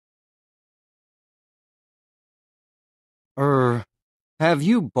Er, have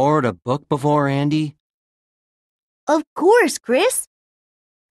you borrowed a book before, Andy? Of course, Chris.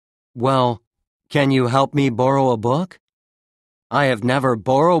 Well, can you help me borrow a book? I have never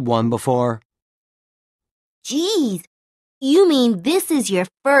borrowed one before. Geez, you mean this is your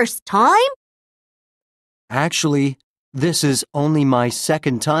first time? Actually, this is only my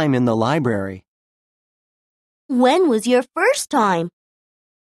second time in the library. When was your first time?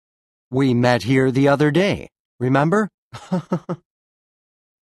 We met here the other day, remember?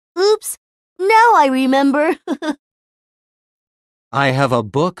 Oops, now I remember. I have a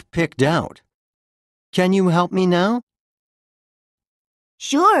book picked out. Can you help me now?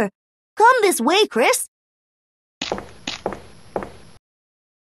 Sure. Come this way, Chris.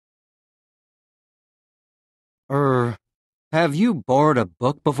 Have you borrowed a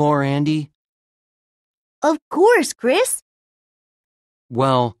book before, Andy? Of course, Chris.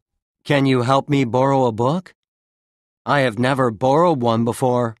 Well, can you help me borrow a book? I have never borrowed one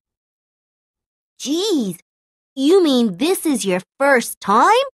before. Geez, you mean this is your first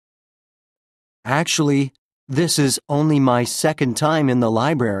time? Actually, this is only my second time in the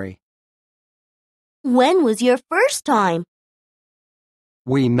library. When was your first time?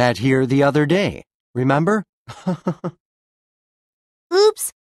 We met here the other day, remember?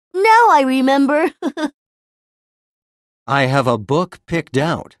 Oops, now I remember. I have a book picked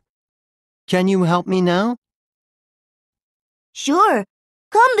out. Can you help me now? Sure.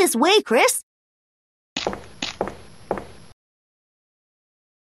 Come this way, Chris.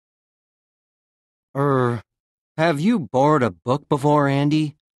 Have you borrowed a book before,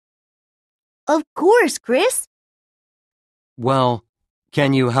 Andy? Of course, Chris. Well,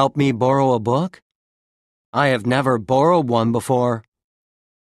 can you help me borrow a book? I have never borrowed one before.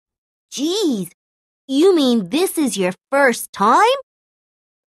 Geez, you mean this is your first time?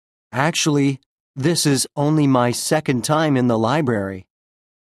 Actually, this is only my second time in the library.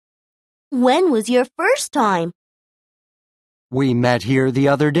 When was your first time? We met here the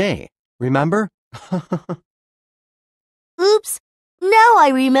other day, remember? Oops, now I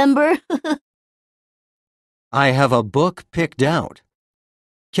remember. I have a book picked out.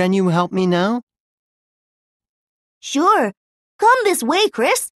 Can you help me now? Sure. Come this way,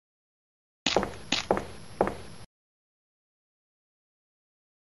 Chris.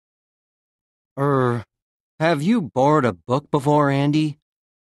 Have you borrowed a book before, Andy?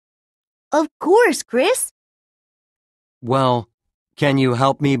 Of course, Chris. Well, can you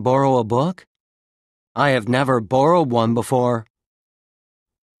help me borrow a book? I have never borrowed one before.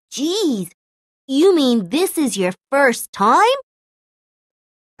 Geez, you mean this is your first time?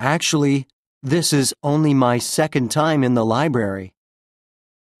 Actually, this is only my second time in the library.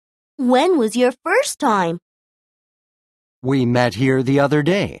 When was your first time? We met here the other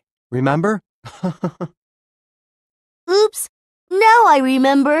day, remember? Oops, now I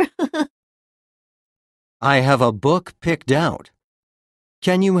remember. I have a book picked out.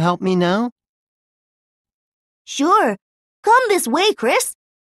 Can you help me now? Sure. Come this way, Chris.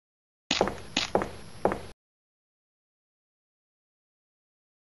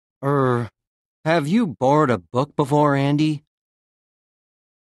 Have you borrowed a book before, Andy?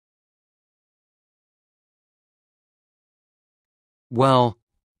 Well,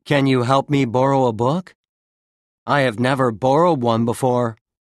 can you help me borrow a book? I have never borrowed one before.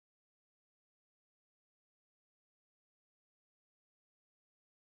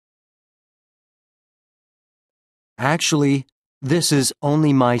 Actually, this is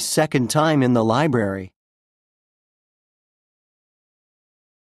only my second time in the library.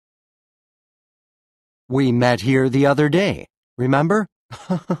 We met here the other day, remember?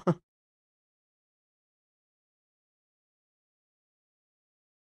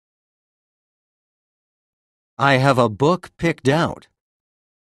 I have a book picked out.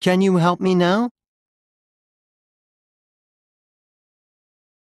 Can you help me now?